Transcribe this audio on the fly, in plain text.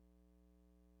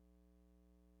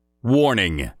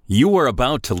Warning, you are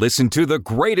about to listen to the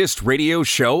greatest radio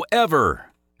show ever.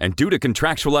 And due to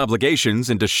contractual obligations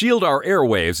and to shield our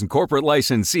airwaves and corporate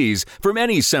licensees from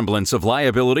any semblance of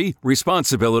liability,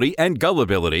 responsibility, and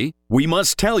gullibility, we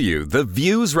must tell you the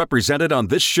views represented on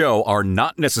this show are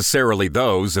not necessarily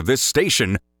those of this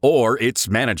station or its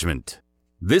management.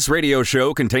 This radio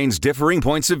show contains differing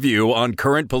points of view on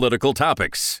current political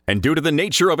topics, and due to the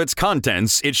nature of its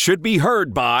contents, it should be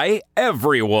heard by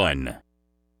everyone.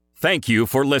 Thank you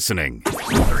for listening.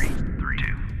 3,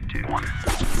 2, 1.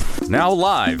 Now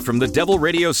live from the Devil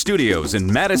Radio Studios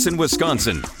in Madison,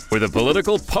 Wisconsin, where the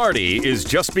political party is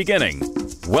just beginning.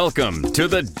 Welcome to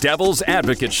the Devil's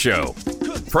Advocate Show.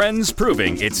 Friends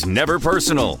proving it's never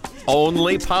personal,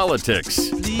 only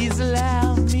politics. Please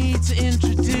allow me to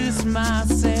introduce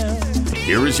myself.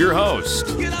 Here is your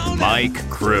host, Mike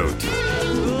Crute.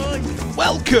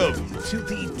 Welcome to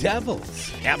the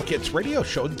Devil's Advocates Radio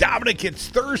Show. Dominic, it's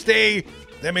Thursday.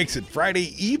 That makes it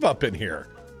Friday Eve up in here.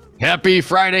 Happy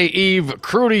Friday Eve.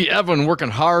 Crudy, Evan, working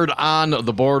hard on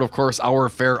the board. Of course, our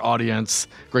fair audience.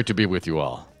 Great to be with you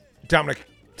all. Dominic,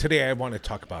 today I want to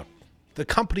talk about the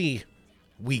company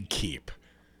we keep.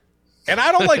 And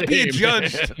I don't like being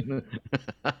judged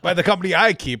by the company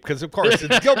I keep because, of course,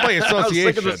 it's guilt by association. I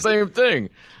was thinking the same thing.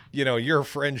 You know, your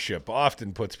friendship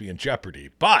often puts me in jeopardy.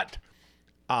 But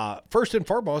first and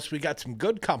foremost, we got some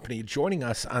good company joining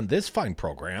us on this fine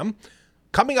program.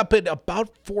 Coming up at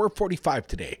about 4:45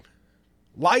 today,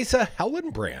 Liza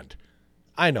Hellenbrand.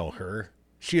 I know her.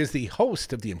 She is the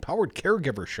host of the Empowered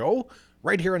Caregiver Show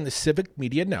right here on the Civic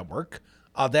Media Network.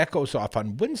 That goes off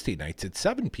on Wednesday nights at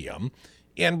 7 p.m.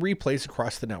 and replays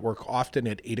across the network often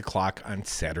at 8 o'clock on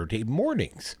Saturday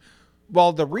mornings.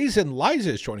 Well, the reason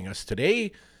Liza is joining us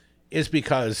today is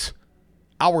because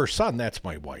our son, that's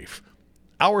my wife,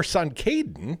 our son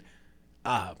Caden,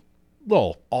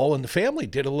 all in the family,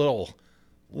 did a little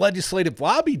legislative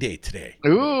lobby day today.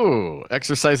 Ooh,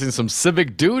 exercising some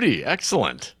civic duty.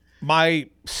 Excellent. My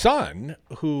son,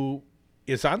 who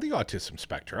is on the autism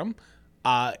spectrum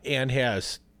and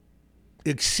has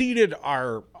exceeded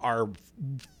our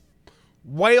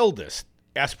wildest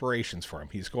aspirations for him.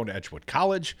 He's going to Edgewood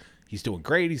College. He's doing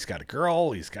great. He's got a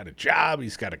girl. He's got a job.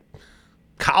 He's got a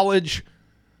college.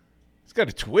 He's got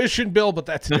a tuition bill, but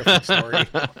that's a different story.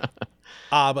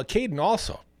 But Caden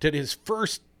also did his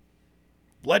first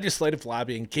legislative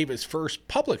lobbying, gave his first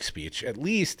public speech, at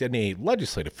least in a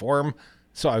legislative form.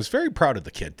 So I was very proud of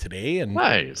the kid today. And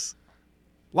nice.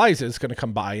 Liza is going to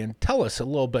come by and tell us a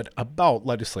little bit about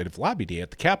Legislative Lobby Day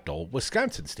at the Capitol,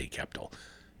 Wisconsin State Capitol.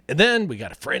 And then we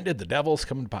got a friend of the Devil's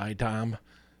coming by, Dom.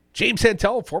 James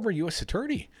Santelle, former U.S.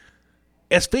 Attorney.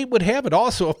 As fate would have it,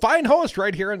 also a fine host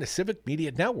right here on the Civic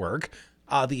Media Network,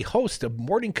 the host of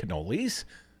Morning Cannolis.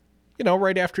 You know,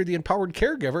 right after the Empowered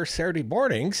Caregiver, Saturday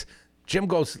mornings. Jim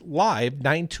goes live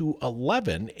 9 to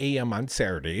 11 a.m. on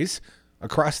Saturdays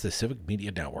across the Civic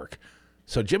Media Network.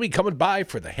 So Jimmy coming by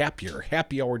for the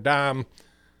happy hour, Dom.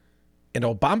 And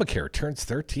Obamacare turns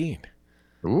 13.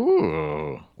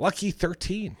 Ooh. Lucky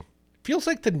 13. Feels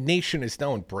like the nation has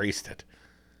now embraced it.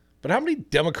 But how many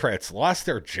Democrats lost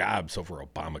their jobs over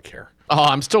Obamacare? Oh,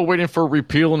 I'm still waiting for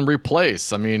repeal and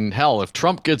replace. I mean, hell, if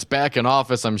Trump gets back in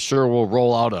office, I'm sure we'll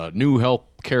roll out a new health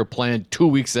care plan 2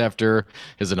 weeks after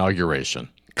his inauguration.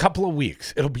 Couple of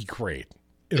weeks. It'll be great.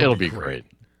 It'll be great.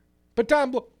 But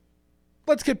Dom,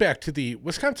 let's get back to the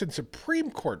Wisconsin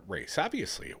Supreme Court race.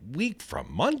 Obviously, a week from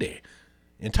Monday.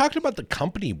 And talking about the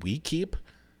company we keep,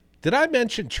 did I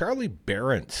mention Charlie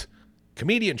Berens?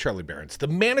 Comedian Charlie Berens, the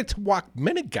Manitowoc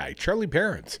Minute guy, Charlie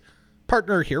Berens,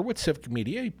 partner here with Civic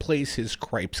Media. He plays his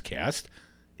Cripes cast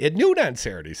at noon on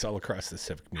Saturdays all across the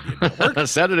Civic Media Network.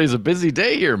 Saturday's a busy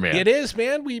day here, man. It is,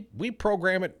 man. We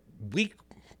program it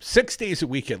 6 days a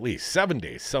week at least, 7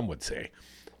 days, some would say.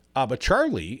 But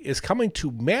Charlie is coming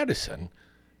to Madison,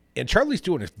 and Charlie's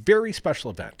doing a very special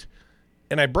event.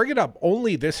 And I bring it up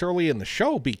only this early in the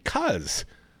show because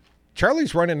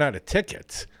Charlie's running out of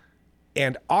tickets.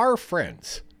 And our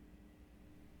friends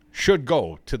should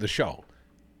go to the show.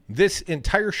 This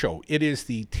entire show, it is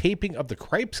the taping of the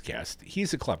Cripes cast.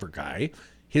 He's a clever guy.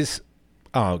 His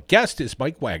guest is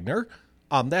Mike Wagner.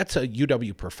 That's a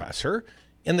UW professor.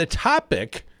 And the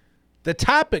topic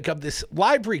of this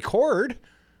live record,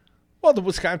 well, the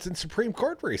Wisconsin Supreme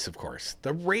Court race, of course.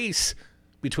 The race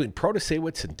between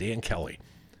Protasewicz and Dan Kelly.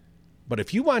 But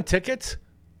if you want tickets,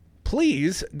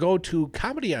 please go to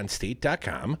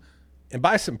comedyonstate.com and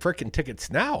buy some frickin'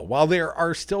 tickets now while there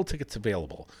are still tickets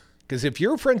available. Because if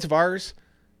you're friends of ours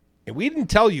and we didn't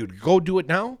tell you to go do it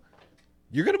now,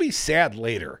 you're going to be sad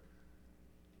later.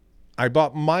 I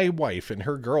bought my wife and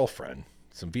her girlfriend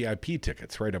some VIP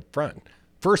tickets right up front.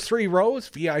 First 3 rows,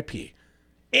 VIP.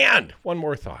 And one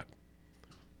more thought.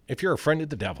 If you're a friend of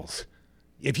the Devils,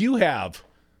 if you have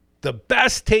the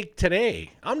best take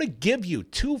today, I'm going to give you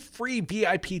 2 free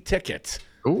VIP tickets.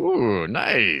 Ooh,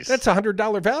 nice. That's a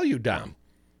 $100 value, Dom.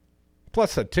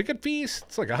 Plus the ticket fees,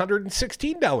 it's like a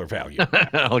 $116 value.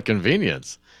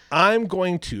 Convenience. I'm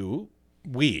going to,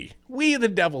 we the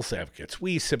Devil's Advocates,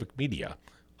 we Civic Media,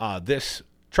 this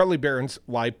Charlie Barron's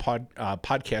live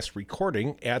podcast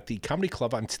recording at the Comedy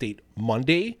Club on State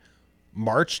Monday,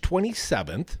 March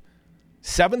 27th,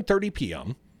 7:30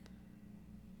 p.m.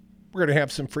 We're going to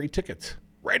have some free tickets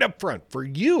right up front for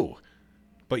you.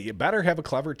 But you better have a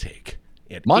clever take.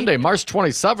 Monday, March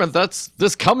 27th. That's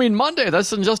this coming Monday.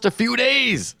 That's in just a few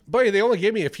days. Boy, they only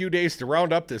gave me a few days to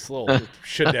round up this little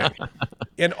shindig.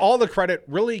 And all the credit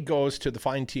really goes to the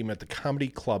fine team at the Comedy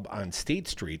Club on State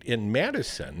Street in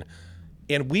Madison.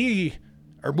 And we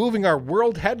are moving our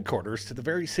world headquarters to the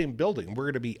very same building. We're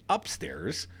going to be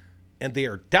upstairs, and they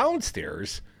are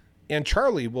downstairs. And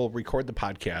Charlie will record the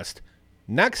podcast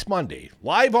next Monday.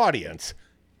 Live audience.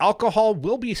 Alcohol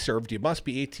will be served. You must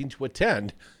be 18 to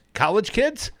attend. College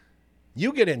kids,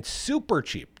 you get in super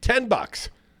cheap, $10.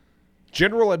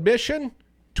 General admission,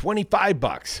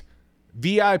 $25.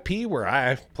 VIP, where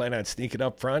I plan on sneaking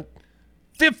up front,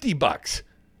 $50.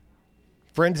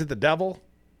 Friends of the Devil,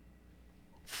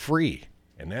 free.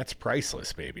 And that's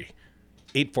priceless, baby.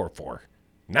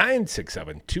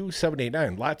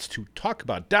 844-967-2789. Lots to talk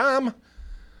about. Dom,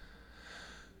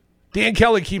 Dan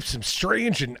Kelly keeps some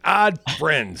strange and odd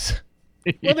friends.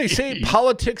 Well, they say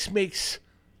politics makes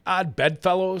odd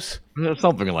bedfellows.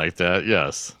 Something like that,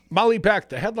 yes. Molly Beck,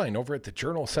 the headline over at the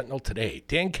Journal Sentinel today.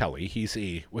 Dan Kelly, he's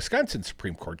a Wisconsin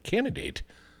Supreme Court candidate,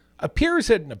 appears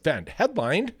at an event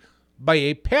headlined by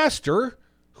a pastor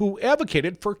who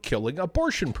advocated for killing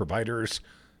abortion providers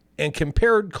and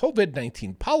compared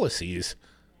COVID-19 policies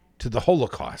to the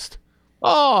Holocaust.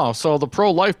 Oh, so the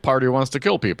pro-life party wants to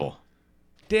kill people.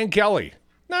 Dan Kelly,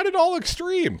 not at all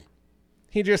extreme.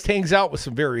 He just hangs out with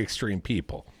some very extreme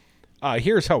people.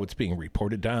 Here's how it's being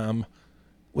reported.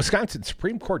 Wisconsin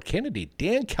Supreme Court candidate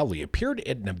Dan Kelly appeared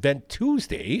at an event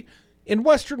Tuesday in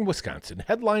western Wisconsin,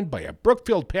 headlined by a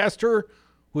Brookfield pastor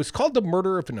who has called the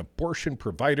murder of an abortion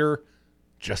provider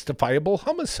justifiable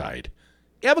homicide,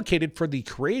 advocated for the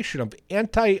creation of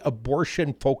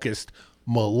anti-abortion focused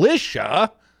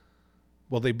militia,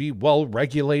 will they be well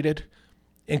regulated,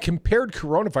 and compared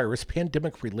coronavirus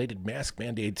pandemic-related mask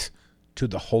mandates to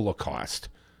the Holocaust.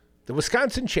 The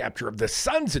Wisconsin chapter of the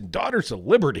Sons and Daughters of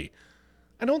Liberty.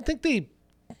 I don't think they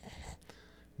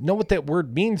know what that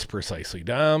word means precisely,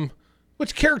 Dom,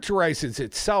 which characterizes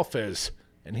itself as,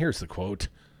 and here's the quote,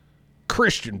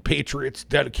 Christian patriots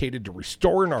dedicated to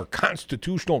restoring our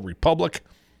constitutional republic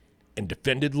and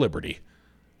defended liberty.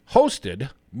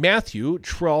 Hosted Matthew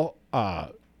Truhella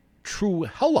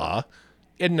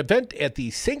at an event at the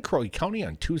St. Croix County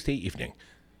on Tuesday evening.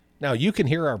 Now, you can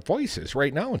hear our voices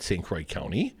right now in St. Croix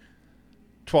County.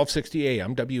 1260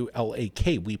 AM,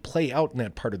 WLAK. We play out in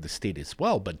that part of the state as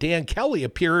well. But Dan Kelly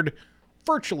appeared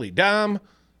virtually, Dom,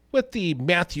 with the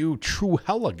Matthew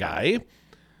Truhella guy.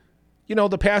 You know,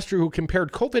 the pastor who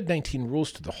compared COVID-19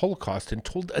 rules to the Holocaust and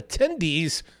told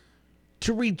attendees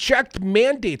to reject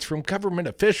mandates from government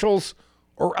officials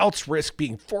or else risk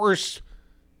being forced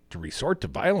to resort to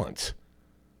violence.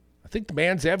 I think the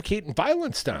man's advocating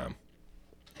violence, Dom.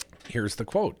 Here's the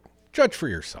quote. Judge for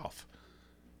yourself.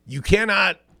 You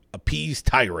cannot appease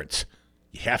tyrants.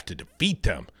 You have to defeat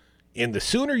them. And the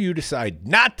sooner you decide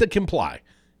not to comply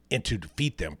and to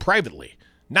defeat them privately,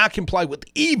 not comply with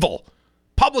evil,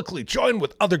 publicly join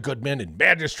with other good men and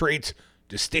magistrates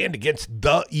to stand against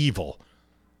the evil,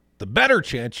 the better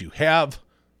chance you have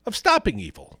of stopping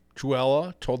evil,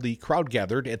 Truhella told the crowd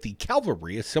gathered at the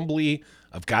Calvary Assembly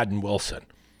of God in Wilson.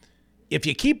 If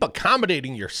you keep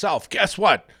accommodating yourself, guess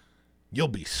what? You'll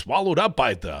be swallowed up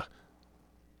by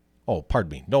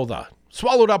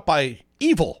swallowed up by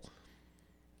evil.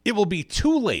 It will be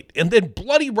too late, and then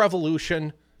bloody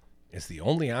revolution is the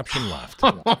only option left.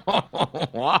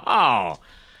 Wow.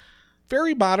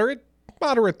 Very moderate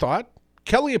thought.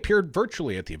 Kelly appeared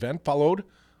virtually at the event, following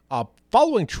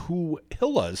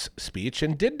Truhella's speech,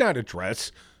 and did not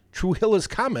address Truhella's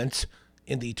comments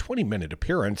in the 20-minute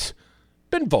appearance.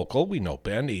 Ben Vocal, we know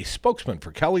Ben, a spokesman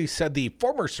for Kelly, said the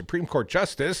former Supreme Court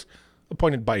justice,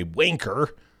 appointed by Wanker,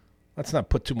 let's not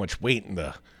put too much weight in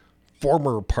the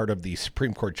former part of the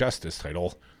Supreme Court justice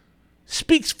title,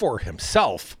 speaks for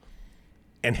himself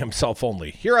and himself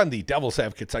only. Here on the Devil's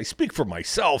Advocates, I speak for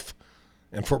myself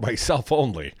and for myself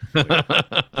only.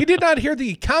 He did not hear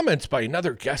the comments by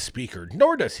another guest speaker,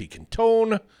 nor does he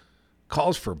condone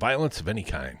calls for violence of any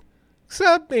kind.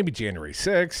 Except maybe January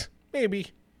 6th.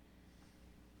 Maybe.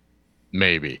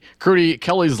 Curdy,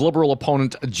 Kelly's liberal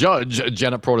opponent, Judge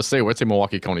Janet Protasewicz, a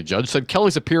Milwaukee County judge, said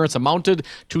Kelly's appearance amounted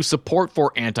to support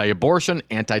for anti-abortion,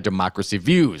 anti-democracy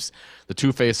views. The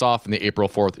two face off in the April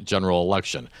 4th general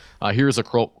election. Here's a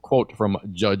quote from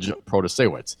Judge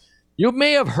Protasewicz. You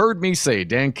may have heard me say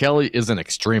Dan Kelly is an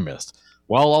extremist.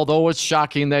 Well, although it's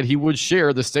shocking that he would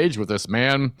share the stage with this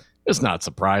man, it's not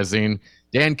surprising.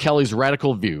 Dan Kelly's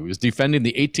radical views, defending the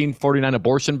 1849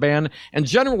 abortion ban and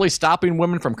generally stopping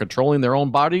women from controlling their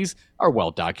own bodies, are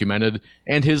well documented,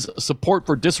 and his support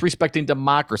for disrespecting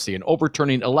democracy and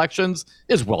overturning elections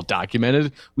is well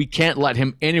documented. We can't let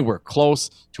him anywhere close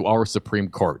to our Supreme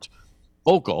Court.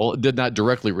 Volkel did not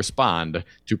directly respond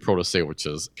to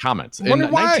Protasewicz's comments. Wonder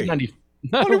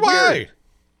why?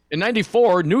 In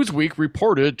 94, Newsweek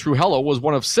reported Trujillo was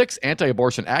one of 6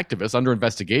 anti-abortion activists under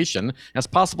investigation as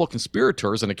possible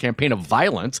conspirators in a campaign of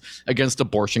violence against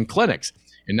abortion clinics.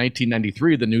 In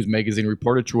 1993, the news magazine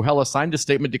reported Trujillo signed a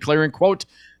statement declaring, quote,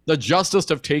 the justice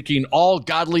of taking all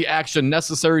godly action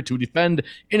necessary to defend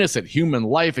innocent human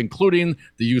life, including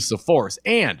the use of force,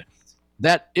 and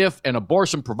that if an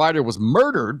abortion provider was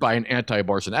murdered by an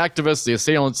anti-abortion activist, the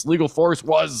assailant's legal force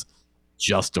was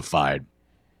justified.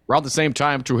 Around the same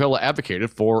time, Trujillo advocated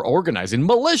for organizing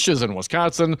militias in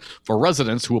Wisconsin for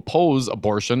residents who oppose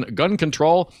abortion, gun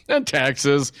control, and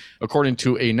taxes, according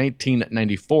to a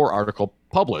 1994 article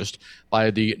published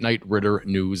by the Knight Ridder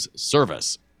News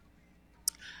Service.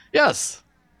 Yes,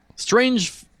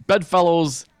 strange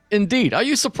bedfellows indeed. Are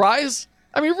you surprised?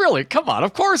 I mean, really, come on,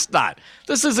 of course not.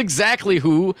 This is exactly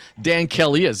who Dan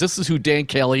Kelly is. This is who Dan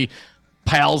Kelly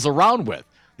pals around with.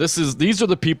 These are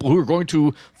the people who are going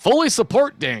to fully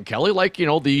support Dan Kelly, like, you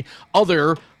know, the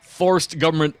other forced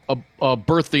government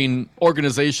birthing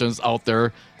organizations out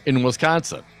there in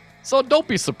Wisconsin. So don't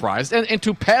be surprised. And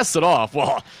to pass it off,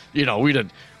 well, you know, we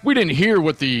didn't hear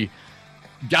what the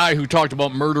guy who talked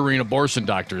about murdering abortion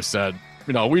doctors said.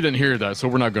 You know, we didn't hear that, so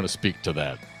we're not going to speak to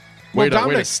that. Way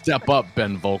to step up,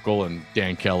 Ben Volkel and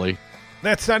Dan Kelly.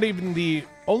 That's not even the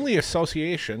only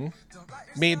association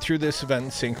made through this event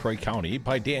in St. Croix County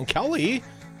by Dan Kelly.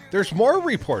 There's more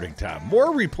reporting, Tom.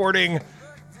 More reporting.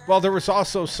 Well, there was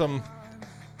also some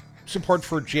support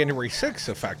for January 6th,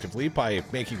 effectively, by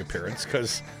making appearance,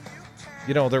 because,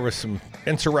 you know, there was some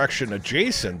insurrection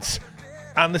adjacents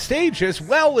on the stage as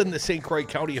well in the St. Croix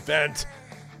County event.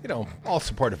 You know, all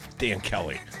supportive of Dan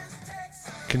Kelly.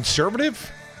 Conservative?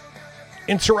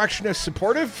 Insurrectionist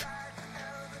supportive?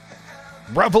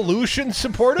 Revolution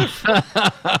supportive?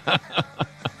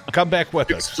 Come back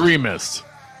with us. Extremist.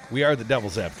 We are the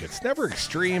Devil's Advocates. Never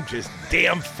extreme, just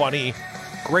damn funny.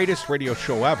 Greatest radio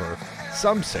show ever,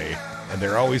 some say, and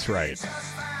they're always right.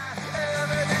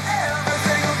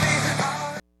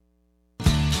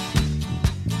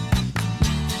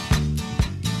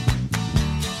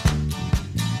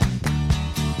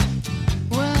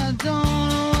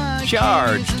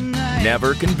 Charged,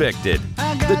 never convicted.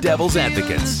 The Devil's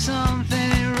Advocates.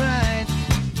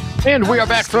 And we are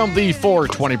back from the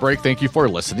 420 break. Thank you for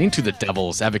listening to the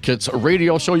Devil's Advocates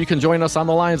radio show. You can join us on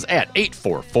the lines at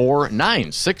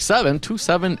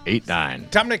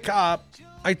 844-967-2789. Dominic, I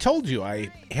told you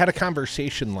I had a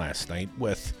conversation last night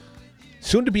with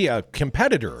soon-to-be a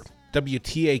competitor,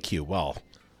 WTAQ. Well,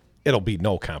 it'll be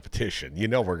no competition. You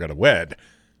know we're going to win.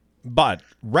 But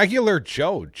regular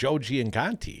Joe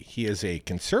Gianganti, he is a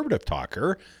conservative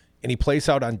talker, and he plays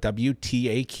out on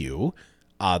WTAQ.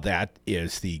 That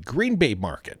is the Green Bay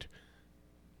market.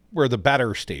 We're the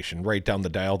better station right down the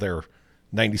dial there,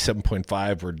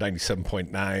 97.5 or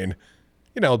 97.9.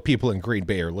 You know, people in Green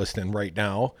Bay are listening right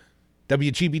now.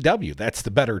 WGBW, that's the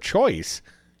better choice.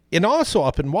 And also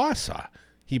up in Wausau.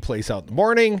 He plays out in the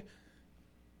morning.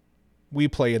 We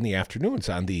play in the afternoons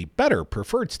on the better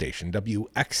preferred station,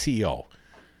 WXCO.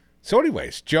 So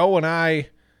anyways, Joe and I,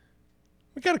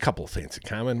 we got a couple of things in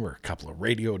common. We're a couple of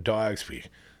radio dogs. We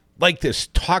like this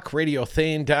talk radio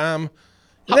thing, Dom.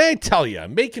 And I tell you,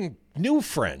 I'm making new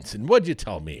friends. And what'd you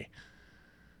tell me?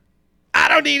 I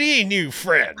don't need any new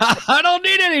friends. I don't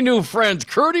need any new friends.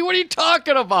 Curdy, what are you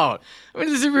talking about? I mean,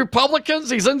 is he Republicans?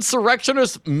 These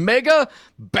insurrectionist mega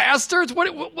bastards?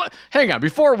 What? Hang on,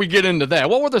 before we get into that,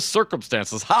 what were the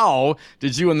circumstances? How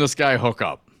did you and this guy hook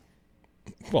up?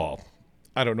 Well,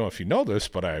 I don't know if you know this,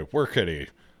 but I work at a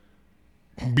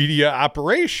media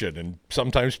operation, and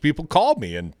sometimes people call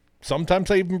me, and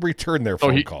sometimes I even return their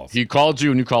phone calls. He called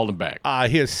you, and you called him back.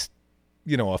 His,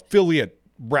 affiliate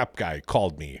rep guy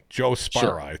called me, Joe Sparra,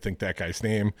 sure. I think that guy's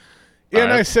name.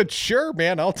 And I said, sure,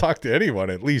 man, I'll talk to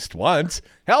anyone at least once.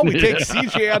 Hell, we take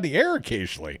CJ on the air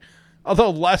occasionally,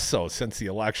 although less so since the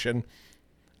election.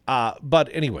 But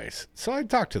anyways, so I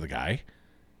talked to the guy.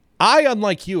 I,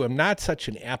 unlike you, am not such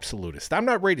an absolutist. I'm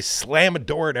not ready to slam a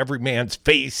door at every man's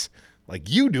face like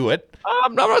you do it.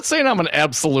 I'm not saying I'm an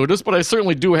absolutist, but I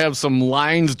certainly do have some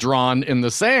lines drawn in the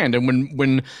sand. And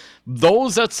when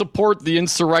those that support the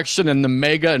insurrection and the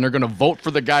MAGA and are going to vote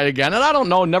for the guy again, and I don't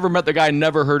know, never met the guy,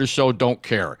 never heard his show, don't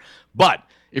care. But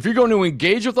if you're going to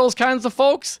engage with those kinds of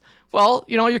folks, well,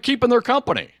 you're keeping their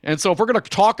company. And so if we're going to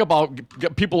talk about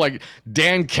people like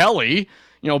Dan Kelly,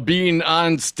 being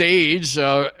on stage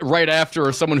right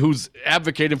after someone who's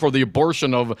advocating for the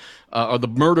abortion of or the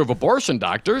murder of abortion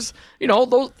doctors,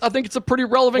 those, I think it's a pretty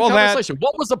relevant conversation.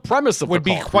 What was the premise of would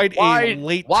the be call? quite a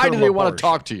late Why term do they want abortion. to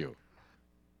talk to you?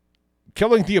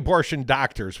 Killing the abortion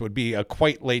doctors would be a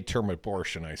quite late-term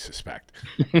abortion, I suspect.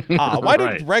 Why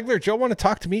did regular Joe want to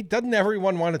talk to me? Doesn't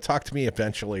everyone want to talk to me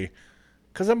eventually?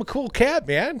 Because I'm a cool cat,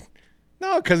 man.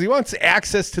 No, because he wants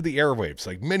access to the airwaves,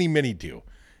 like many, many do.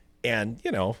 And,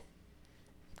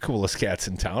 coolest cats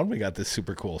in town. We got this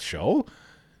super cool show.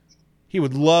 He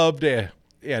would love to.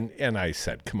 And I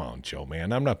said, come on, Joe,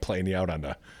 man. I'm not playing you out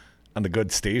on the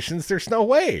good stations. There's no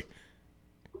way.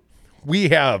 We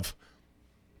have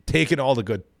taken all the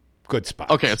good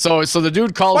spots. Okay, so the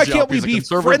dude calls Why you can't up. we He's a be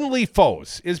conservative. friendly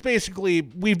foes? Is basically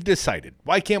we've decided.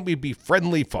 Why can't we be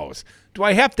friendly foes? Do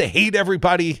I have to hate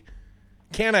everybody?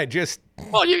 Can I just?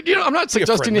 Well, I'm not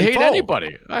suggesting you friendly hate foe.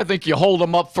 anybody. I think you hold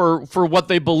them up for what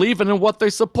they believe in and what they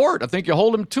support. I think you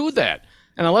hold them to that.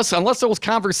 And unless those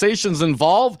conversations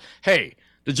involve, hey,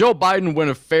 did Joe Biden win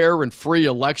a fair and free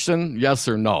election? Yes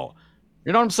or no?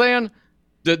 You know what I'm saying?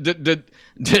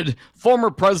 Did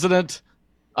former President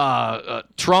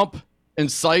Trump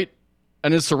incite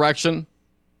an insurrection?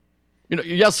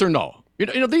 Yes or no?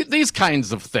 These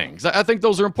kinds of things. I think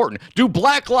those are important. Do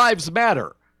Black Lives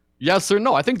Matter? Yes or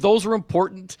no? I think those are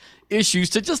important issues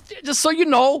to just so you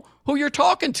know who you're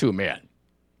talking to, man.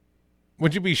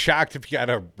 Would you be shocked if you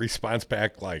got a response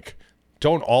back like,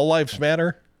 "Don't all lives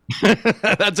matter"?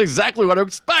 That's exactly what I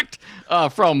expect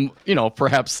from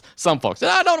perhaps some folks.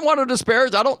 And I don't want to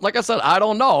disparage. Like I said, I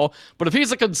don't know. But if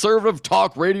he's a conservative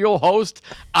talk radio host,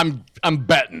 I'm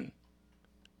betting.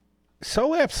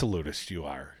 So absolutist you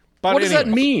are. But What does that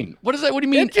anyways. mean? What do you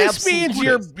mean? It just means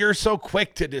absolutist? you're so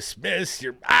quick to dismiss.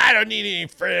 I don't need any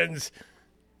friends.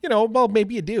 Well,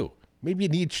 maybe you do. Maybe you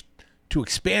need to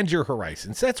expand your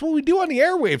horizons. That's what we do on the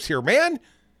airwaves here, man.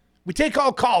 We take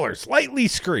all callers, lightly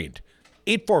screened.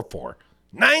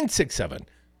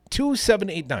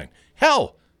 844-967-2789.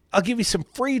 Hell, I'll give you some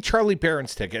free Charlie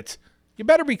Barron's tickets. You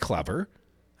better be clever.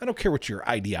 I don't care what your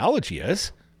ideology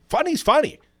is. Funny's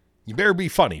funny. You better be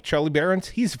funny. Charlie Barron's,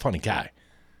 he's a funny guy.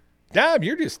 Dom,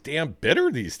 you're just damn bitter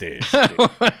these days.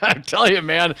 I tell you,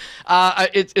 man,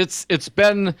 it's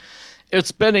been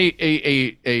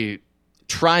a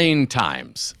trying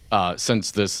times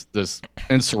since this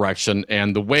insurrection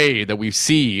and the way that we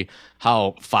see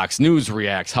how Fox News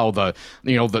reacts, how the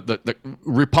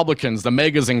Republicans, the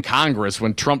megas in Congress,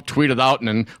 when Trump tweeted out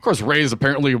and of course raised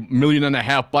apparently $1.5 million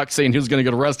saying he was going to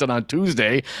get arrested on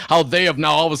Tuesday, how they have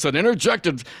now all of a sudden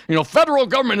interjected, federal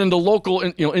government into local,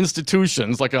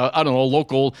 institutions like a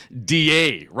local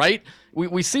DA, right?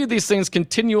 We see these things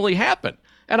continually happen.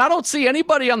 And I don't see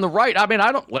anybody on the right. I mean,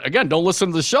 don't listen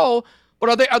to the show,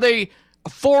 but are they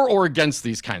for or against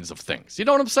these kinds of things? You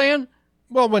know what I'm saying?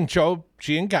 Well, when Joe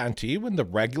Gianganti, when the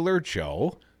regular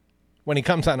Joe, when he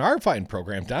comes on our fine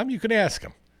program, Dom, you can ask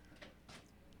him.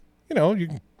 You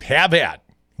can have at.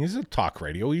 He's a talk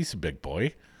radio. He's a big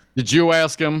boy. Did you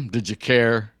ask him? Did you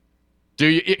care? Do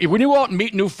you, when you go out and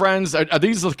meet new friends, are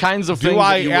these the kinds of things? Do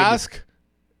I ask,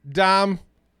 Dom?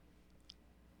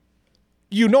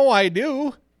 I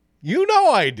do.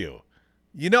 I do.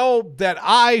 That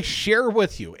I share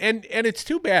with you. And it's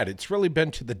too bad. It's really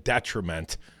been to the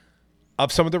detriment of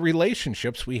some of the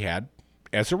relationships we had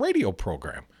as a radio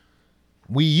program.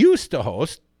 We used to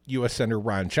host U.S. Senator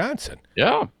Ron Johnson.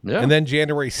 Yeah. And then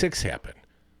January 6th happened.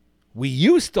 We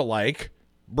used to like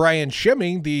Brian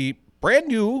Schimming, the brand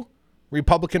new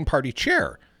Republican Party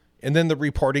chair. And then the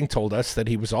reporting told us that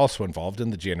he was also involved in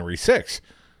the January 6th.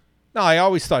 Now, I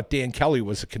always thought Dan Kelly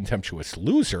was a contemptuous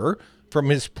loser from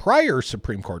his prior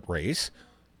Supreme Court race,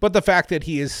 but the fact that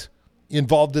he is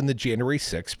involved in the January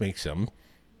 6th makes him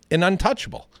an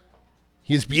untouchable.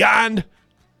 He's beyond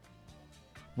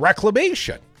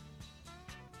reclamation.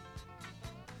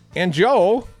 And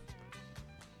Joe's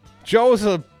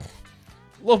a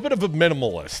little bit of a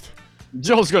minimalist.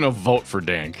 Joe's going to vote for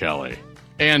Dan Kelly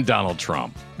and Donald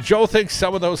Trump. Joe thinks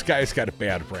some of those guys got a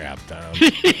bad rap, Tom.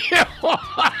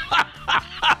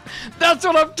 That's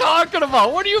what I'm talking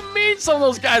about. What do you mean some of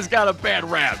those guys got a bad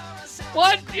rap?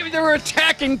 What? They were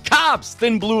attacking cops.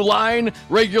 Thin Blue Line,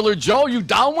 Regular Joe. You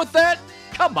down with that?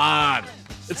 Come on.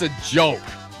 It's a joke.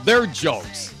 They're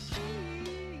jokes.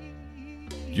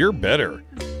 You're better.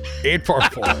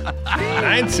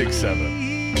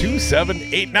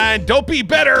 844-967-2789. Don't be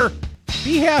bitter.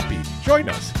 Be happy. Join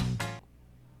us.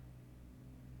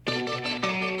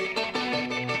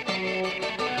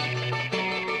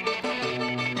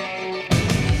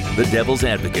 The Devil's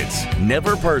Advocates.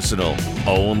 Never personal,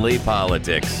 only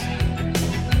politics.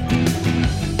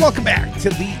 Welcome back to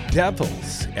the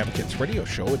Devil's Advocates Radio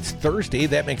Show. It's Thursday.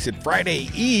 That makes it Friday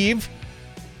Eve.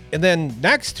 And then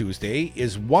next Tuesday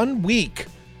is 1 week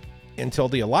until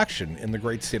the election in the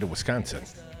great state of Wisconsin.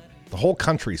 The whole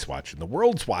country's watching. The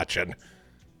world's watching.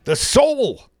 The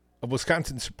soul of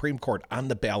Wisconsin Supreme Court on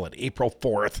the ballot, April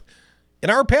 4th.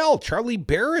 And our pal, Charlie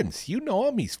Behrens, you know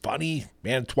him. He's funny,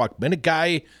 Manitowoc Minute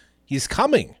guy. He's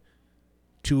coming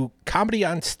to Comedy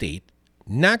on State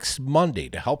next Monday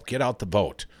to help get out the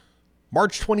vote.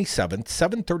 March 27th,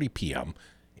 7:30 p.m.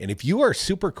 And if you are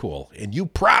super cool and you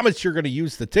promise you're going to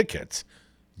use the tickets,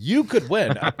 you could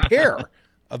win a pair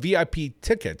of VIP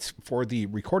tickets for the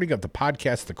recording of the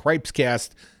podcast, The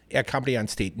Cripescast, at Comedy on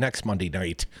State next Monday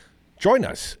night. Join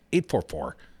us,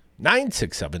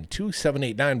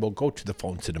 844-967-2789. We'll go to the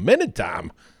phones in a minute,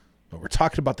 Tom. But we're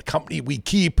talking about the company we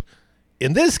keep.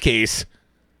 In this case,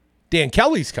 Dan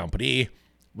Kelly's company,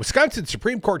 Wisconsin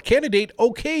Supreme Court candidate,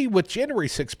 okay with January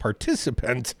 6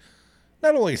 participants.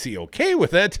 Not only is he okay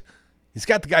with it, he's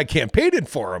got the guy campaigning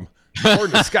for him,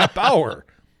 according to Scott Bauer.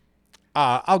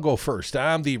 I'll go first.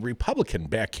 I'm the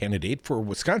Republican-backed candidate for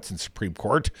Wisconsin Supreme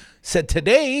Court, said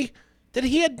today that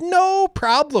he had no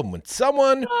problem with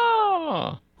someone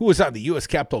who was on the U.S.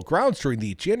 Capitol grounds during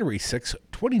the January 6,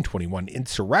 2021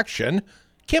 insurrection,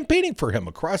 campaigning for him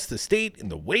across the state in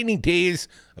the waning days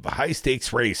of a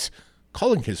high-stakes race,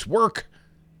 calling his work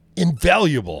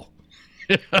invaluable.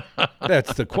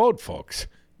 That's the quote, folks.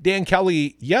 Dan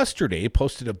Kelly yesterday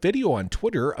posted a video on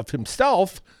Twitter of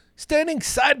himself standing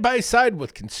side by side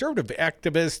with conservative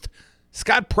activist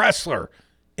Scott Pressler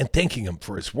and thanking him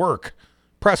for his work.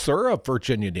 Pressler, a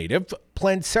Virginia native,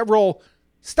 planned several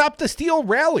Stop the Steal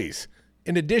rallies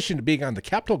in addition to being on the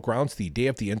Capitol grounds the day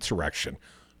of the insurrection.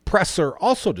 Pressler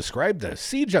also described the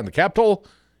siege on the Capitol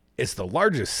as the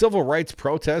largest civil rights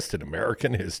protest in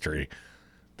American history.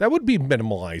 That would be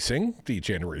minimalizing the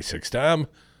January 6th, Tom.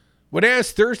 When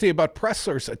asked Thursday about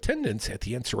Pressler's attendance at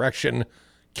the insurrection,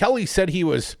 Kelly said he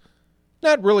was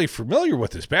not really familiar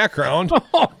with his background.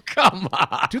 Oh, come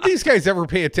on. Do these guys ever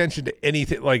pay attention to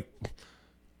anything? Like,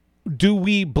 do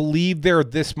we believe they're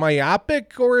this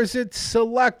myopic, or is it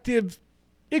selective,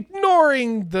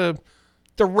 ignoring the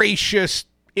racist,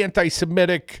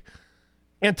 anti-Semitic,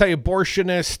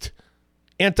 anti-abortionist,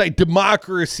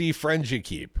 anti-democracy friends you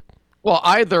keep? Well,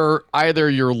 either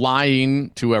you're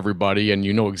lying to everybody and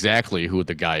you know exactly who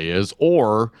the guy is,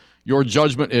 or your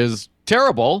judgment is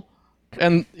terrible,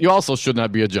 and you also should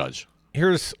not be a judge.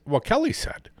 Here's what Kelly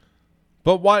said.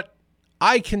 But what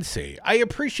I can say, I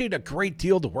appreciate a great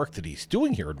deal the work that he's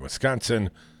doing here in Wisconsin.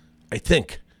 I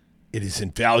think it is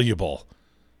invaluable.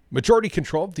 Majority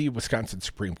control of the Wisconsin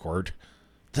Supreme Court,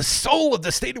 the soul of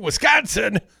the state of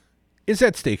Wisconsin, is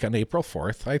at stake on April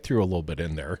 4th. I threw a little bit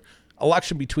in there.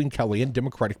 Election between Kelly and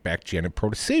Democratic-backed Janet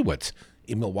Protasewicz,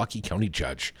 a Milwaukee County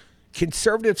judge.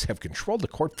 Conservatives have controlled the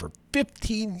court for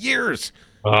 15 years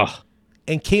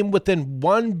and came within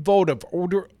one vote of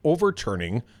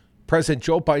overturning President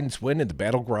Joe Biden's win in the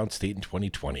battleground state in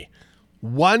 2020.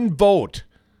 One vote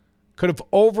could have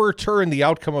overturned the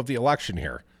outcome of the election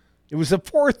here. It was a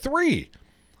 4-3.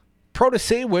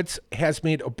 Protasewicz has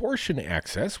made abortion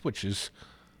access, which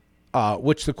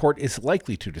the court is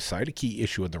likely to decide, a key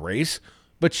issue in the race,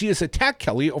 but she has attacked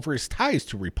Kelly over his ties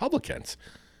to Republicans.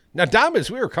 Now, Dom, as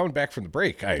we were coming back from the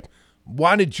break, I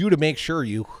wanted you to make sure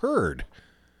you heard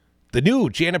the new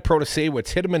Janet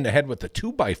Protasewicz hit him in the head with a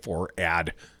 2x4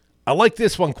 ad. I like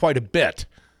this one quite a bit,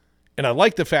 and I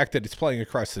like the fact that it's playing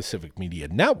across the Civic Media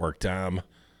Network, Dom.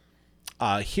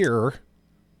 Here,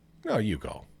 no, you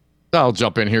go. I'll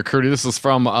jump in here, Curdy. This is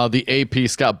from the AP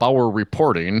Scott Bauer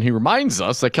reporting. He reminds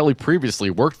us that Kelly previously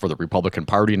worked for the Republican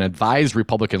Party and advised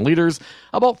Republican leaders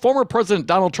about former President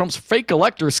Donald Trump's fake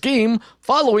elector scheme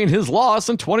following his loss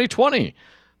in 2020.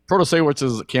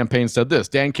 Protasewicz's campaign said this: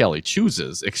 Dan Kelly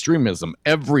chooses extremism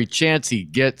every chance he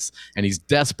gets, and he's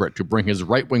desperate to bring his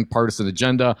right-wing partisan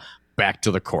agenda back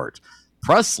to the court.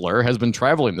 Pressler has been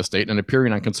traveling the state and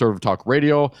appearing on conservative talk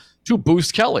radio to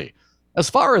boost Kelly. As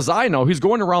far as I know, he's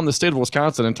going around the state of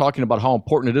Wisconsin and talking about how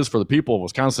important it is for the people of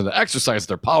Wisconsin to exercise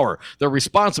their power, their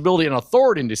responsibility, and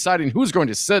authority in deciding who's going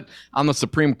to sit on the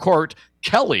Supreme Court,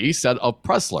 Kelly said of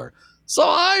Pressler. So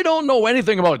I don't know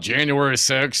anything about January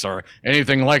 6th or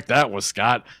anything like that with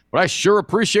Scott, but I sure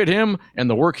appreciate him and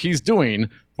the work he's doing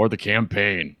for the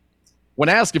campaign. When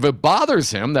asked if it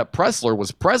bothers him that Pressler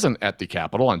was present at the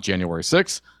Capitol on January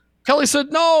 6th, Kelly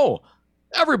said no.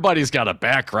 Everybody's got a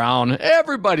background.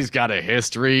 Everybody's got a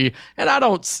history. And I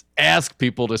don't ask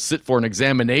people to sit for an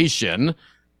examination.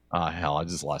 I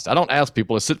just lost. I don't ask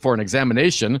people to sit for an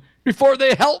examination before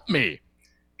they help me.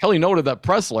 Kelly noted that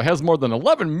Pressler has more than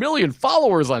 11 million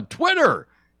followers on Twitter.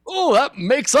 Oh, that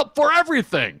makes up for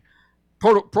everything.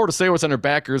 Protasewicz and her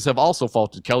backers have also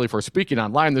faulted Kelly for speaking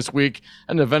online this week,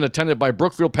 an event attended by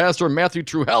Brookfield pastor Matthew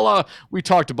Trewhella. We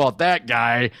talked about that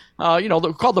guy,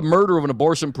 called the murder of an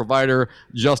abortion provider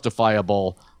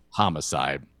justifiable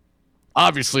homicide.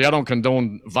 Obviously, I don't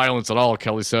condone violence at all,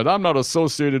 Kelly said. I'm not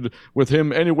associated with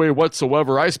him any way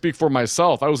whatsoever. I speak for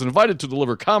myself. I was invited to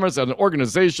deliver comments at an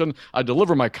organization. I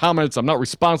deliver my comments. I'm not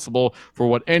responsible for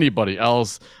what anybody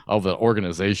else of the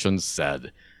organization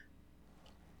said.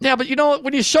 Yeah, but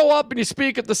when you show up and you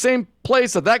speak at the same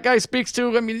place that guy speaks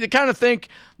to, I mean, you kind of think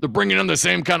they're bringing in the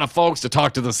same kind of folks to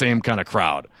talk to the same kind of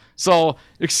crowd. So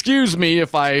excuse me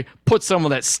if I put some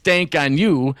of that stank on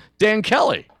you, Dan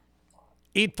Kelly.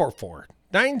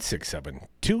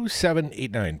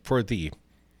 844-967-2789 for the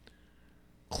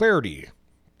clarity,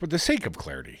 for the sake of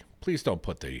clarity. Please don't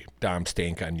put the Dom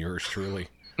stank on yours truly.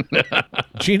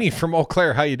 Jeannie from Eau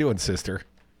Claire, how you doing, sister?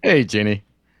 Hey, Jeannie.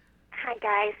 Hi,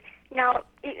 guys. Now,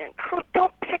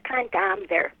 don't pick on Dom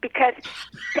there, because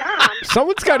Dom...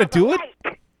 Someone's got to do it.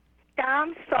 Light.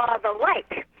 Dom saw the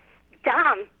light.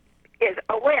 Dom is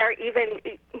aware even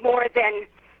more than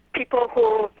people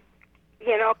who,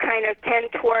 kind of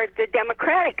tend toward the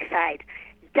Democratic side.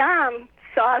 Dom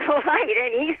saw the light,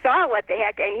 and he saw what the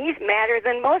heck, and he's madder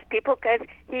than most people because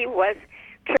he was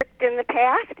tricked in the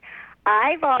past.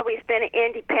 I've always been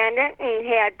independent and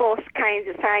had both kinds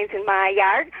of signs in my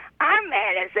yard. I'm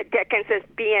mad as the Dickens is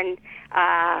being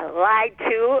lied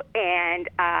to and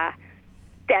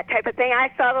that type of thing.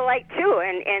 I saw the light too,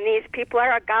 and these people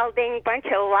are a galding bunch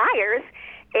of liars,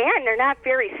 and they're not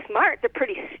very smart. They're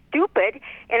pretty stupid,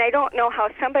 and I don't know how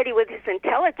somebody with his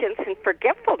intelligence and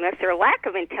forgetfulness, or lack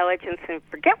of intelligence and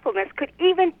forgetfulness, could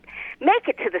even make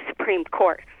it to the Supreme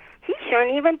Court. He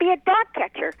shouldn't even be a dog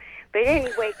catcher. But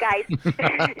anyway, guys.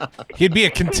 He'd be a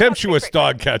contemptuous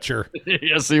dog catcher.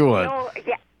 Yes, he would.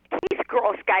 Yeah, he's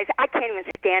gross, guys. I can't even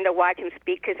stand to watch him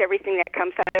speak because everything that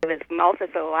comes out of his mouth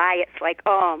is a lie. It's like,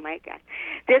 oh, my God.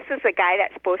 This is a guy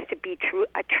that's supposed to be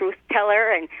a truth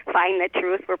teller and find the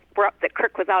truth. We're up the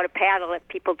creek without a paddle if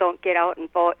people don't get out and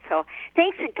vote. So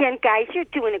thanks again, guys. You're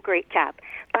doing a great job.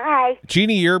 Bye.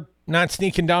 Jeannie, you're not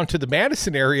sneaking down to the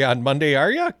Madison area on Monday,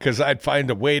 are you? Because I'd find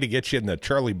a way to get you in the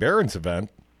Charlie Barron's event.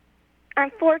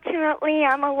 Unfortunately,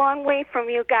 I'm a long way from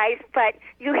you guys, but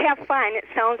you have fun. It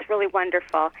sounds really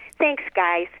wonderful. Thanks,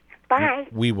 guys. Bye.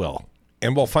 We will.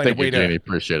 And we'll find Thank a way you, Jenny.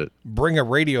 Appreciate it. Bring a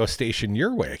radio station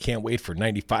your way. I can't wait for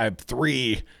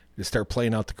 95.3 to start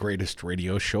playing out the greatest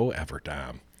radio show ever,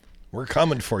 Dom. We're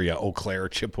coming for you, Eau Claire,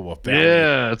 Chippewa Valley.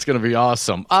 Yeah, it's going to be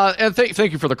awesome. And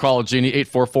thank you for the call, Jeannie,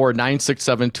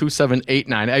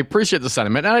 844-967-2789. I appreciate the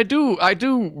sentiment. And I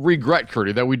do regret,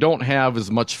 Curdy, that we don't have as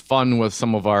much fun with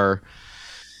some of our,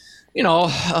 you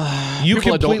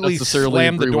people completely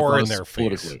slam the door in their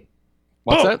face.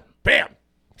 What's Boom, that? Bam.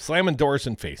 Slamming doors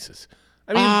in faces.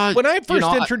 I mean, when I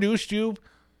first introduced you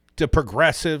to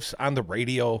progressives on the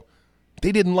radio,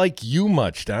 they didn't like you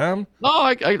much, Dom.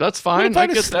 No, that's fine. I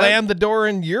get slam the door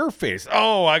in your face.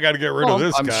 Oh, I got to get rid of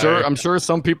this guy. I'm sure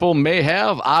some people may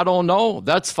have. I don't know.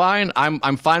 That's fine.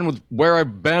 I'm fine with where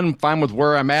I've been, fine with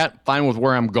where I'm at, fine with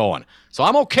where I'm going. So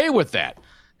I'm okay with that.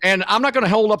 And I'm not going to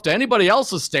hold up to anybody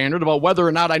else's standard about whether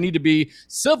or not I need to be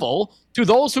civil to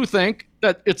those who think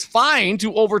that it's fine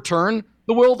to overturn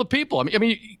the will of the people. I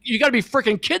mean, you got to be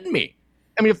freaking kidding me.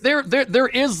 I mean, if there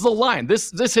is the line,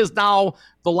 this is now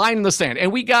the line in the sand,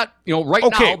 and we got now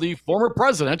the former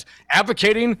president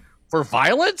advocating for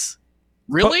violence.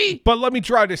 Really? But let me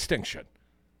draw a distinction.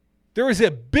 There is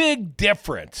a big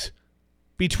difference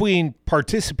between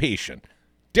participation.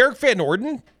 Derek Van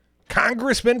Orden,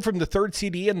 congressman from the 3rd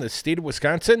CD in the state of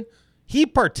Wisconsin, he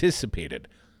participated,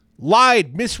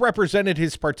 lied, misrepresented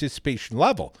his participation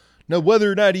level. Now,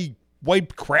 whether or not he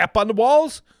wiped crap on the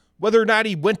walls, whether or not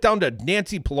he went down to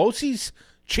Nancy Pelosi's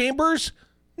chambers,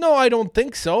 no, I don't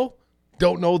think so.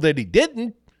 Don't know that he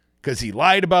didn't, because he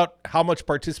lied about how much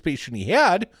participation he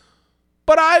had.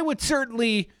 But I would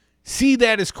certainly see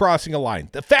that as crossing a line.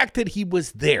 The fact that he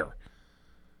was there.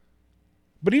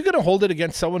 But are you going to hold it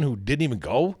against someone who didn't even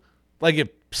go? Like if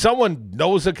someone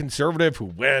knows a conservative who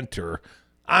went, or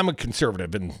I'm a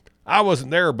conservative and I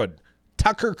wasn't there, but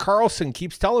Tucker Carlson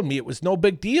keeps telling me it was no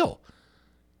big deal.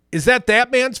 Is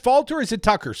that man's fault or is it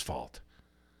Tucker's fault?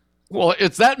 Well,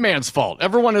 it's that man's fault.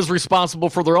 Everyone is responsible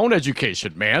for their own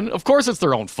education, man. Of course it's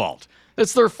their own fault.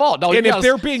 It's their fault. Now, and yes, if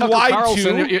they're being Tucker lied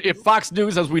Carlson, to... If Fox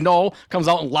News, as we know, comes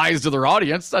out and lies to their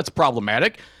audience, that's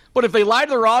problematic. But if they lie to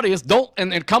their audience,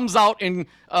 and it comes out in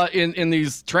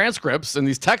these transcripts and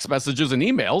these text messages and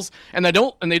emails,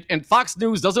 and Fox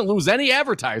News doesn't lose any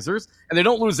advertisers and they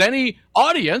don't lose any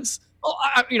audience,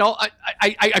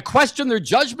 I question their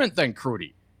judgment then,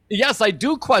 Crudy. Yes, I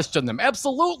do question them.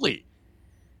 Absolutely.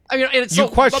 I mean, you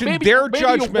question their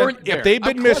judgment if they've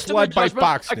been misled by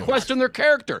Fox News. I question their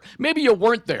character. Maybe you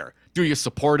weren't there. Do you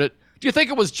support it? Do you think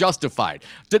it was justified?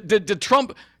 Did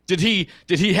Trump? Did he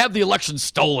have the election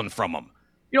stolen from him?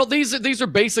 These are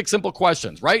basic, simple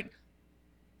questions, right?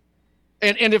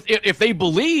 And if they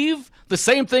believe the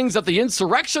same things that the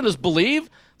insurrectionists believe,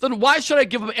 then why should I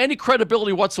give them any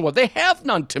credibility whatsoever? They have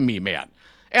none to me, man.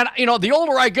 And, the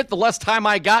older I get, the less time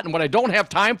I got. And what I don't have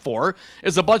time for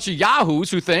is a bunch of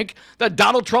yahoos who think that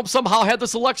Donald Trump somehow had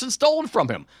this election stolen from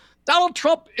him. Donald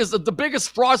Trump is the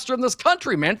biggest fraudster in this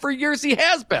country, man. For years he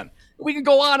has been. We can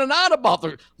go on and on about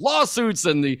the lawsuits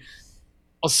and the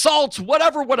assaults,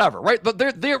 whatever, right? But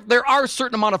there are a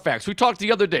certain amount of facts. We talked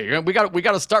the other day. We got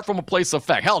to start from a place of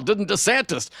fact. Hell, didn't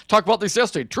DeSantis talk about this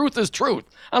yesterday? Truth is truth,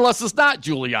 unless it's not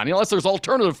Giuliani, unless there's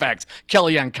alternative facts,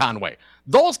 Kellyanne Conway.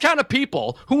 Those kind of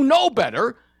people who know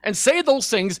better and say those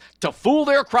things to fool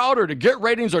their crowd or to get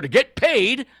ratings or to get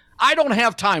paid, I don't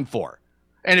have time for.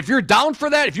 And if you're down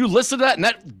for that, if you listen to that and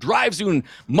that drives you and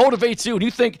motivates you and you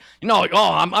think,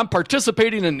 I'm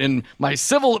participating in my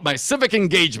civic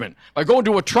engagement by going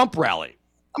to a Trump rally.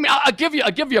 I mean, I'll give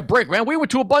you a break, man. We went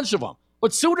to a bunch of them.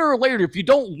 But sooner or later, if you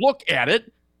don't look at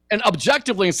it and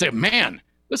objectively and say, man,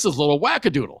 this is a little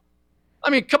wackadoodle. I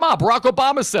mean, come on, Barack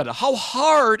Obama said it. How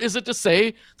hard is it to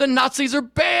say the Nazis are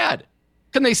bad?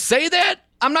 Can they say that?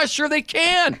 I'm not sure they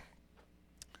can.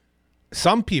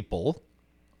 Some people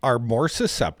are more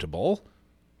susceptible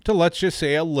to, let's just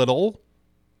say, a little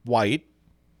white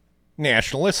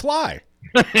nationalist lie.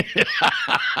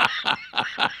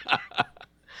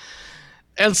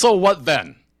 And so what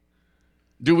then?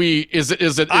 Is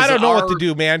it I don't know what to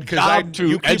do, man,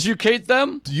 because educate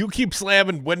them? You keep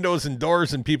slamming windows and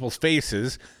doors in people's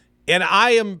faces, and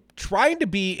I am trying to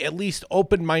be at least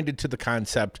open-minded to the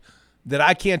concept that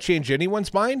I can't change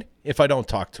anyone's mind if I don't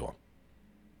talk to them.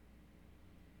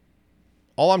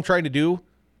 All I'm trying to do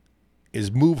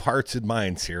is move hearts and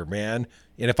minds here, man.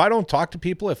 And if I don't talk to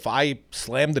people, if I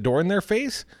slam the door in their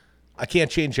face, I can't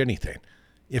change anything.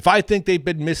 If I think they've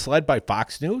been misled by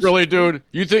Fox News, really, dude,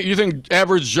 you think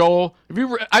average Joe?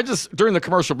 I just during the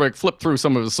commercial break flipped through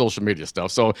some of his social media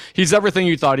stuff. So he's everything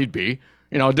you thought he'd be.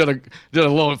 Did a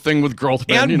little thing with growth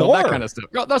band, that kind of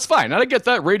stuff. That's fine. I get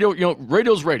that.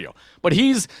 Radio's radio, but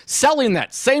he's selling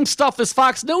that same stuff as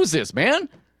Fox News is, man.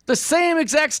 The same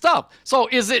exact stuff. So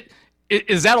is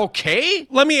that okay?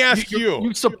 Let me ask you.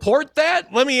 You support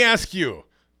that? Let me ask you.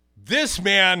 This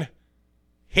man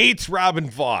hates Robin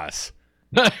Voss.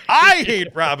 I hate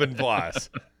Robin Voss.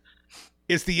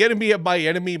 Is the enemy of my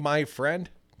enemy my friend?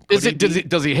 Does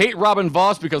he hate Robin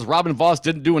Voss because Robin Voss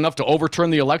didn't do enough to overturn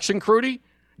the election, Crudy?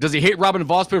 Does he hate Robin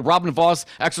Voss because Robin Voss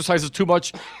exercises too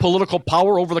much political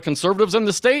power over the conservatives in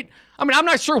the state? I mean, I'm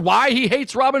not sure why he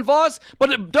hates Robin Voss,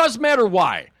 but it does matter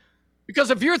why. Because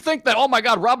if you think that, oh my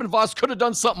God, Robin Voss could have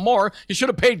done something more, he should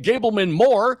have paid Gableman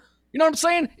more. You know what I'm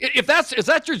saying? Is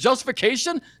that your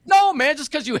justification? No, man, just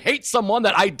because you hate someone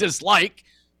that I dislike,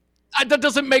 that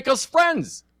doesn't make us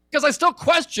friends. Because I still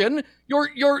question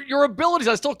your abilities.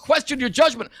 I still question your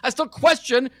judgment. I still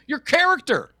question your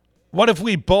character. What if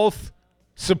we both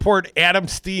support Adam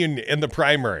Steen in the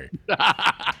primary?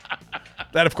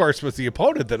 That, of course, was the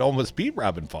opponent that almost beat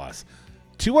Robin Voss.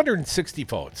 260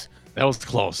 votes. That was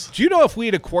close. Do you know if we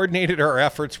had coordinated our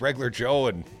efforts, Regular Joe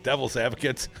and Devil's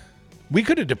Advocates, we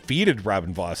could have defeated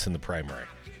Robin Voss in the primary.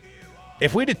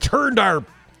 If we'd have turned our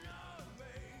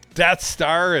Death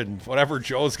Star and whatever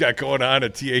Joe's got going on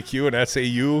at TAQ and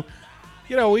SAU,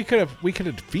 we could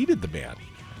have defeated the man.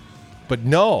 But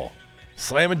no,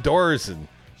 slamming doors in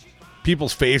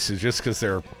people's faces just because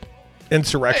they're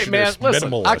insurrectionists, hey man,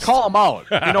 listen, minimalists. I call them out.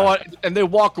 You know what? And they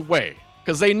walk away.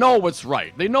 Because they know what's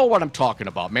right. They know what I'm talking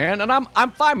about, man. And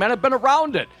I'm fine, man. I've been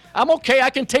around it. I'm okay.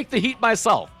 I can take the heat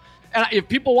myself. And if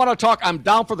people want to talk, I'm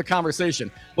down for the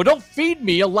conversation. But don't feed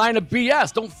me a line of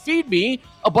BS. Don't feed me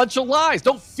a bunch of lies.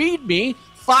 Don't feed me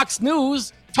Fox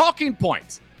News talking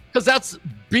points, because that's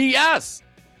BS.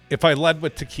 If I led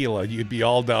with tequila, you'd be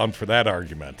all down for that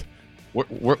argument.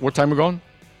 What time are we going?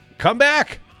 Come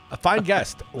back. A fine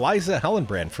guest, Liza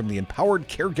Hellenbrand from the Empowered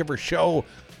Caregiver Show.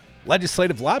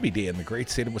 Legislative Lobby Day in the great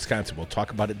state of Wisconsin. We'll talk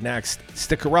about it next.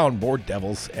 Stick around, more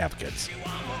Devil's Advocates.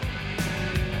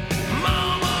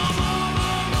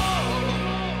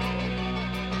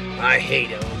 I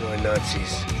hate Illinois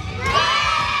Nazis.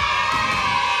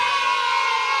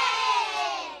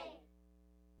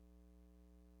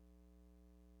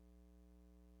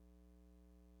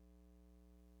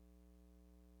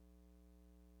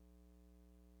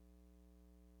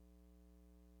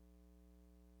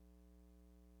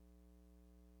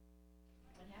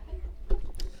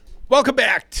 Welcome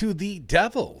back to the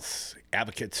Devil's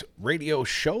Advocates Radio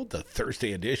Show, the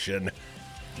Thursday edition.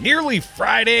 Nearly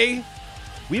Friday.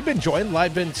 We've been joined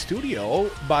live in studio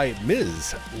by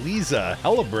Ms. Liza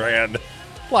Hellenbrand.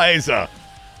 Liza.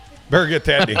 Better get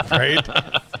that name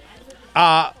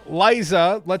right.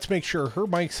 Liza, let's make sure her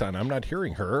mic's on. I'm not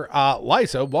hearing her.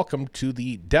 Liza, welcome to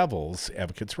the Devil's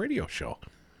Advocates Radio Show.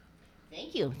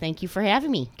 Thank you. Thank you for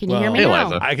having me. Can you hear me hey, now?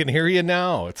 Liza. I can hear you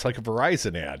now. It's like a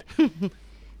Verizon ad.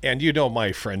 And you know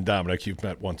my friend Dominic, you've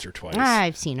met once or twice.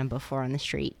 I've seen him before on the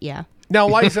street, yeah. Now,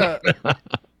 Liza,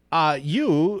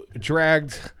 you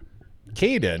dragged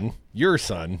Caden, your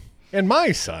son, and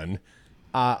my son,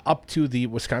 up to the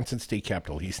Wisconsin State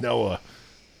Capitol. He's now a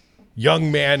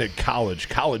young man at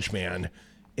college man.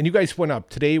 And you guys went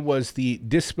up. Today was the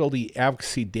Disability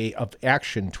Advocacy Day of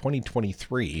Action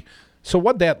 2023. So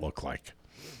what'd that look like?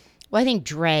 Well, I think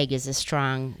drag is a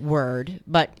strong word,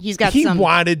 but he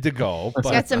wanted to go.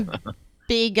 He's got some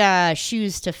big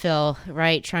shoes to fill,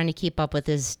 right? Trying to keep up with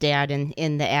his dad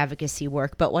in the advocacy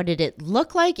work. But what did it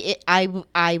look like?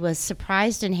 I was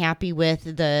surprised and happy with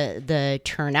the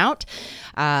turnout.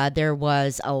 There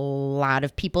was a lot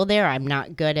of people there. I'm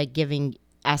not good at giving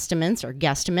estimates or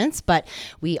guesstimates, but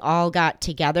we all got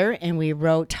together and we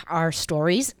wrote our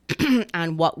stories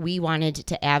on what we wanted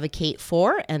to advocate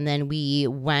for, and then we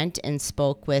went and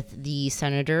spoke with the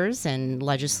senators and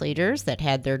legislators that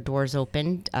had their doors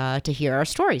open to hear our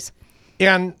stories.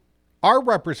 And our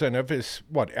representative is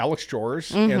Alex Jors,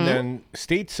 and then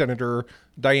State Senator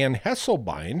Diane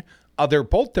Hesselbein. They're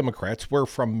both Democrats. We're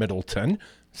from Middleton.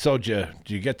 So do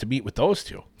you get to meet with those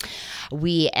two?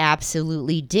 We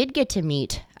absolutely did get to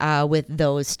meet with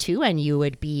those two, and you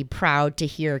would be proud to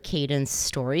hear Caden's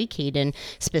story. Caden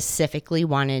specifically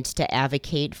wanted to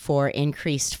advocate for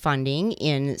increased funding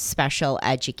in special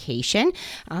education,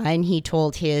 and he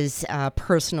told his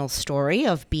personal story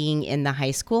of being in the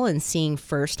high school and seeing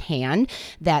firsthand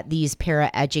that these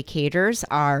paraeducators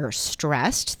are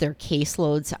stressed, their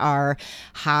caseloads are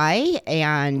high,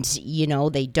 and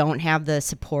they don't have the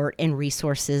support and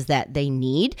resources that they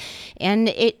need. And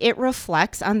it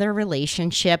reflects on their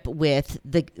relationship with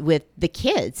the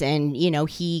kids. And,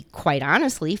 he quite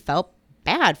honestly felt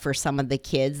bad for some of the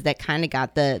kids that kind of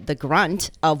got the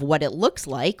grunt of what it looks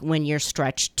like when you're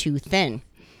stretched too thin.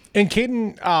 And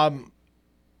Caden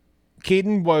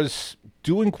was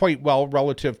doing quite well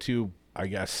relative to, I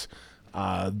guess,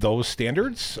 those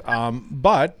standards.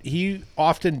 But he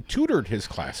often tutored his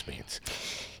classmates.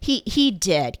 He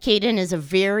did. Caden is a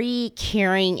very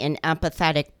caring and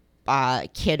empathetic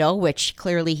kiddo, which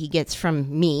clearly he gets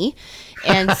from me.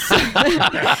 And, so,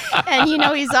 and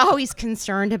he's always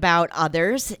concerned about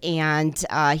others, and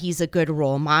he's a good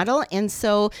role model. And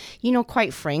so,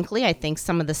 quite frankly, I think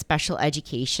some of the special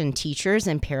education teachers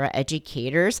and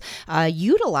paraeducators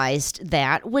utilized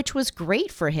that, which was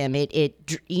great for him.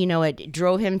 It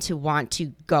drove him to want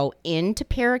to go into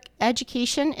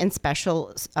paraeducation and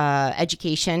special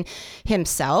education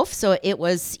himself. So it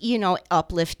was,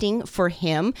 uplifting for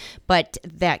him, but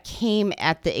that came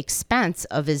at the expense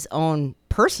of his own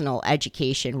personal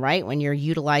education, right? When you're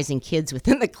utilizing kids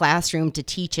within the classroom to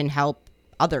teach and help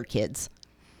other kids.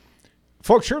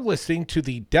 Folks, you're listening to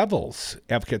the Devil's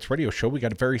Advocates Radio Show. We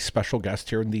got a very special guest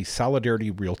here in the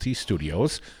Solidarity Realty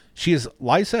Studios. She is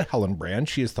Liza Hellenbrand.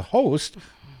 She is the host,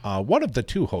 one of the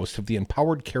two hosts of the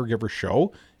Empowered Caregiver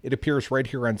Show. It appears right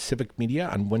here on Civic Media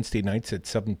on Wednesday nights at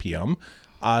 7 p.m.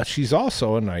 She's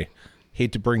also, and I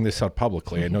hate to bring this out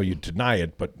publicly, I know you deny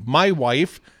it, but my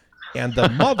wife and the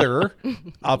mother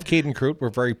of Caden Crute, we're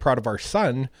very proud of our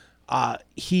son.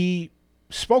 He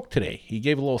spoke today. He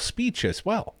gave a little speech as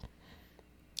well.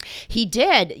 He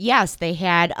did. Yes, they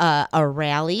had a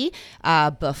rally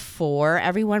before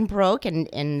everyone broke,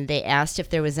 and they asked if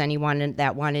there was anyone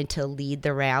that wanted to lead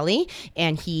the rally,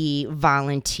 and he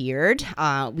volunteered.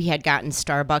 We had gotten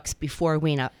Starbucks before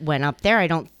we went up there. I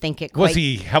don't think it quite... Was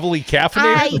he heavily caffeinated?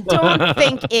 I don't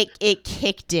think it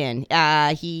kicked in.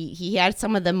 He had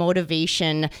some of the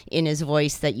motivation in his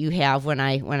voice that you have when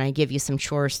I give you some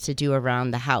chores to do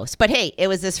around the house. But hey, it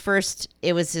was his first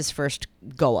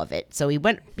go of it. So he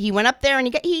went up there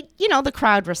and he the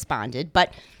crowd responded,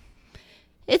 but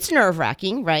it's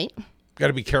nerve-wracking, right? Got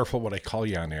to be careful what I call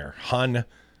you on air, hun.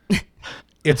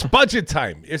 It's budget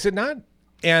time, is it not?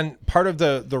 And part of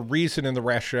the reason and the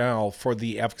rationale for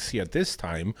the advocacy at this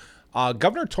time,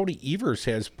 Governor Tony Evers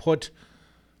has put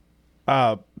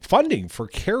funding for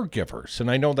caregivers, and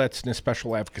I know that's an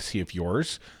special advocacy of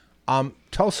yours.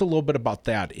 Tell us a little bit about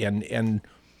that and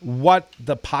what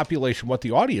the population, what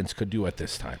the audience could do at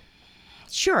this time.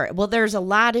 Sure. Well, there's a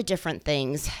lot of different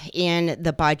things in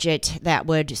the budget that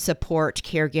would support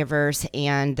caregivers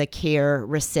and the care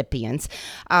recipients.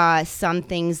 Some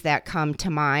things that come to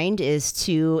mind is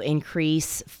to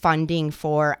increase funding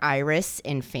for IRIS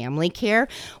and family care.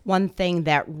 One thing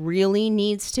that really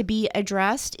needs to be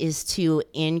addressed is to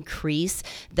increase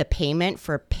the payment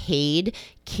for paid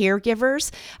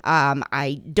caregivers.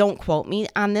 I don't quote me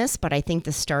on this, but I think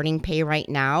the starting pay right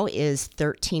now is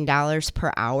 $13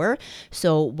 per hour.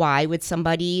 So why would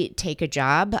somebody take a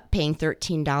job paying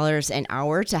 $13 an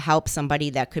hour to help somebody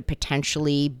that could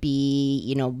potentially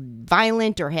be,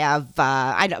 violent or have,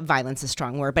 violence is a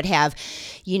strong word, but have,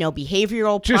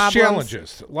 behavioral problems. Just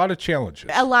challenges, a lot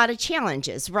of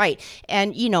challenges. Right.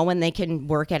 And, when they can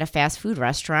work at a fast food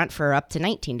restaurant for up to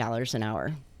 $19 an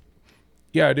hour.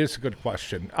 Yeah, it is a good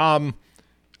question.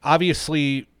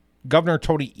 Obviously, Governor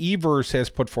Tony Evers has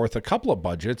put forth a couple of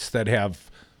budgets that have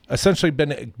essentially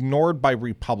been ignored by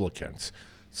Republicans.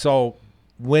 So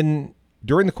during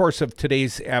the course of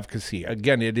today's advocacy,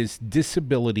 again, it is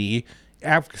Disability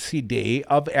Advocacy Day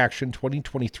of Action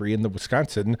 2023 in the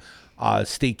Wisconsin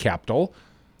state capitol.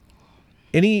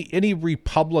 Any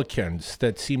Republicans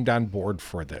that seemed on board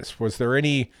for this? Was there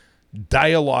any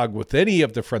dialogue with any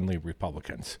of the friendly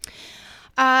Republicans?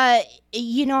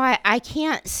 I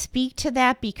can't speak to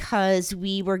that because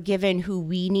we were given who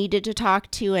we needed to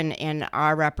talk to, and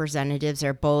our representatives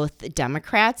are both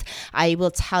Democrats. I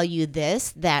will tell you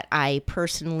this, that I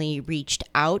personally reached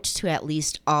out to at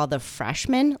least all the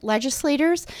freshman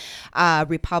legislators,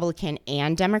 Republican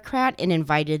and Democrat, and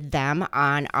invited them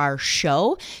on our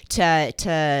show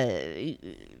to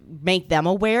make them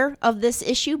aware of this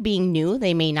issue. Being new,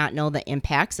 they may not know the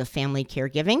impacts of family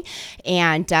caregiving,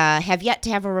 and have yet to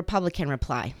have a Republican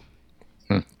reply.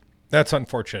 That's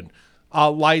unfortunate.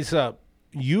 Liza,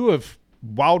 you have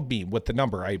wowed me with the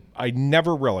number. I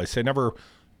never realized, I never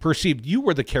perceived you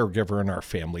were the caregiver in our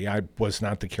family. I was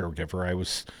not the caregiver.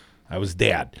 I was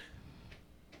dad.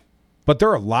 But there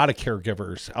are a lot of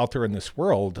caregivers out there in this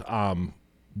world.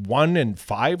 1 in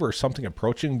 5 or something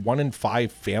approaching 1 in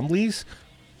 5 families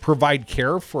provide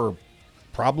care for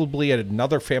probably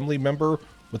another family member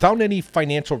without any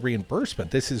financial reimbursement.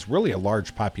 This is really a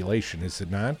large population, is it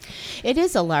not? It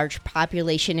is a large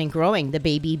population and growing. The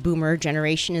baby boomer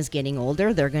generation is getting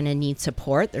older. They're going to need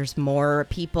support. There's more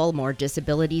people, more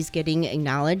disabilities getting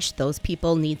acknowledged. Those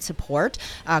people need support.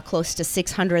 Close to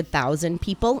 600,000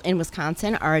 people in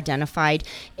Wisconsin are identified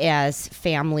as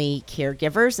family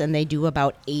caregivers, and they do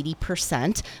about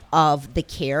 80% of the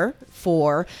care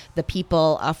for the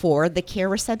people, for the care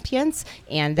recipients,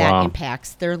 and that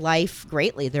impacts their life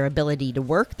greatly, their ability to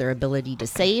work, their ability to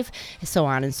save, so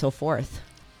on and so forth.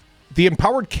 The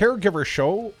Empowered Caregiver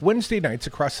Show, Wednesday nights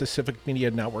across the Civic Media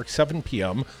Network, 7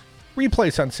 p.m.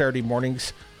 Replays on Saturday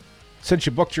mornings. Since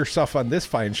you booked yourself on this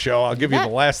fine show, I'll give you the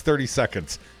last 30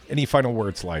 seconds. Any final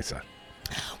words, Liza?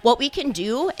 What we can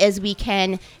do is we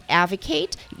can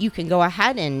advocate. You can go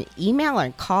ahead and email or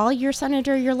call your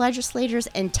senator, your legislators,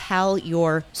 and tell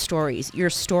your stories. Your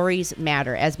stories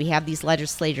matter. As we have these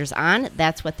legislators on,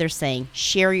 that's what they're saying.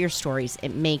 Share your stories.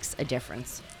 It makes a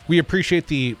difference. We appreciate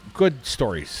the good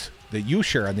stories that you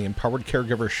share on the Empowered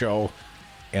Caregiver Show.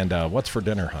 And what's for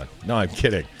dinner, hon? No, I'm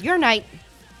kidding. Your night.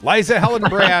 Liza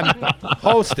Hellenbrand,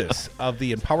 hostess of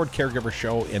the Empowered Caregiver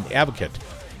Show and advocate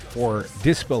for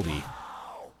disability